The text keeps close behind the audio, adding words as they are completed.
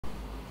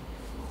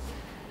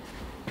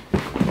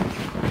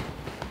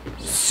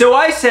So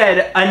I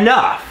said,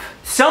 enough.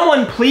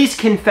 Someone please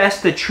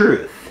confess the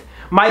truth.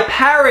 My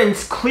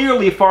parents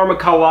clearly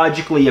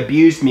pharmacologically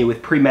abused me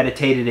with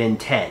premeditated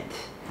intent.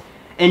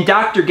 And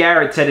Dr.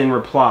 Garrett said in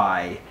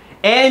reply,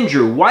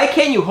 Andrew, why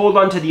can't you hold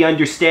on to the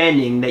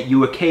understanding that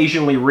you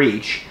occasionally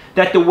reach,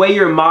 that the way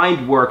your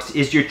mind works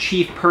is your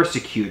chief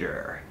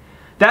persecutor?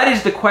 That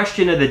is the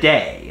question of the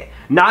day,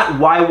 not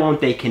why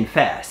won't they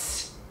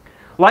confess.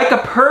 Like a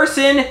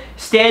person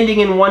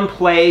standing in one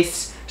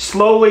place,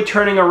 slowly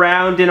turning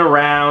around and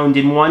around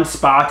in one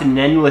spot in an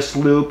endless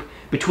loop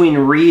between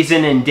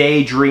reason and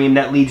daydream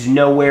that leads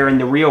nowhere in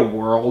the real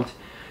world,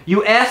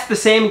 you ask the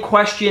same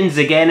questions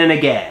again and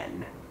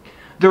again.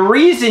 The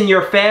reason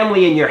your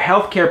family and your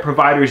healthcare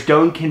providers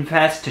don't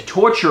confess to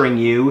torturing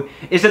you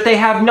is that they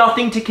have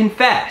nothing to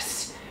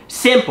confess.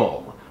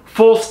 Simple.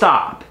 Full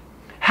stop.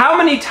 How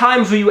many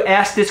times will you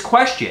ask this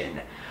question?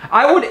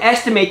 I would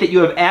estimate that you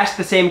have asked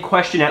the same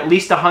question at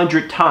least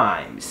 100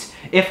 times,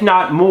 if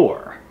not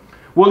more.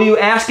 Will you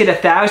ask it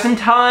 1,000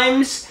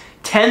 times?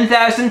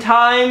 10,000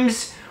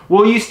 times?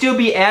 Will you still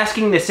be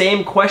asking the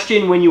same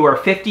question when you are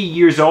 50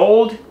 years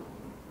old?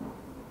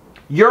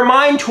 Your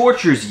mind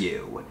tortures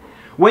you.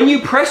 When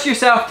you press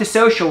yourself to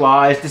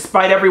socialize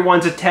despite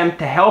everyone's attempt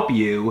to help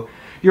you,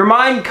 your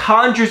mind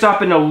conjures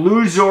up an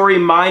illusory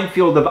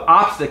minefield of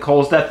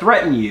obstacles that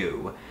threaten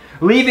you,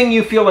 leaving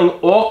you feeling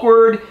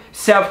awkward,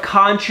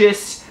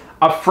 self-conscious,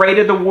 afraid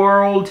of the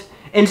world.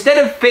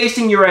 Instead of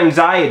facing your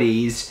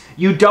anxieties,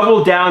 you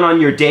double down on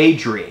your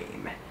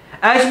daydream.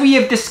 As we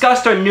have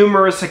discussed on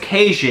numerous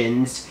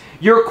occasions,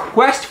 your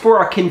quest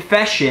for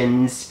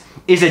confessions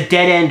is a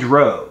dead-end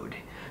road.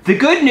 The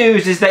good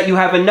news is that you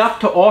have enough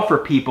to offer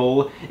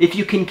people if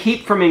you can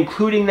keep from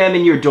including them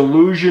in your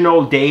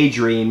delusional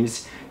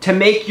daydreams to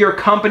make your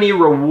company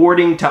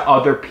rewarding to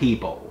other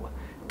people.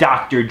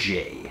 Dr.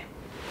 G.